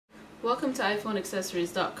Welcome to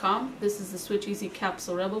iPhoneAccessories.com. This is the SwitchEasy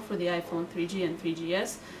CapsuleRebel for the iPhone 3G and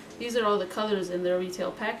 3GS. These are all the colors in their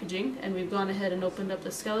retail packaging, and we've gone ahead and opened up the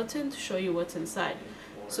skeleton to show you what's inside.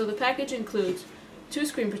 So the package includes 2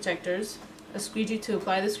 screen protectors, a squeegee to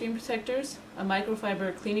apply the screen protectors, a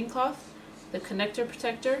microfiber cleaning cloth, the connector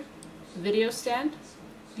protector, the video stand,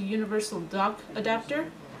 the universal dock adapter,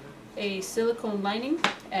 a silicone lining,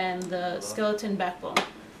 and the skeleton backbone.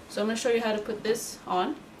 So I'm going to show you how to put this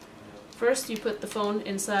on. First, you put the phone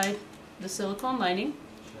inside the silicone lining,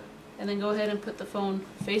 and then go ahead and put the phone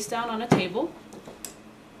face down on a table,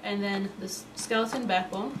 and then the skeleton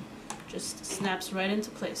backbone just snaps right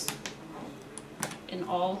into place in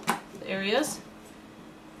all the areas.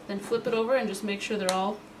 Then flip it over and just make sure they're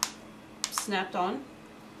all snapped on.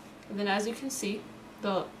 And then as you can see,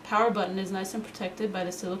 the power button is nice and protected by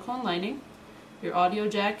the silicone lining. Your audio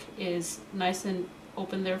jack is nice and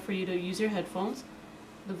open there for you to use your headphones.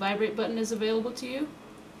 The vibrate button is available to you.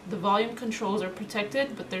 The volume controls are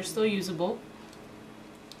protected, but they're still usable.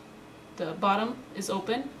 The bottom is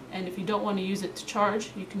open, and if you don't want to use it to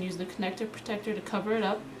charge, you can use the connector protector to cover it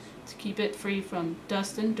up to keep it free from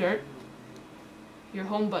dust and dirt. Your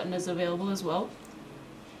home button is available as well.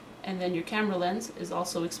 And then your camera lens is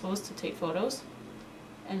also exposed to take photos.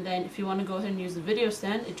 And then if you want to go ahead and use the video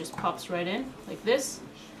stand, it just pops right in like this,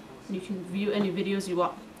 and you can view any videos you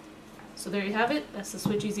want. So there you have it. That's the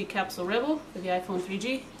SwitchEasy CapsuleRebel for the iPhone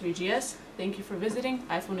 3G, 3GS. Thank you for visiting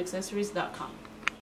iPhoneAccessories.com.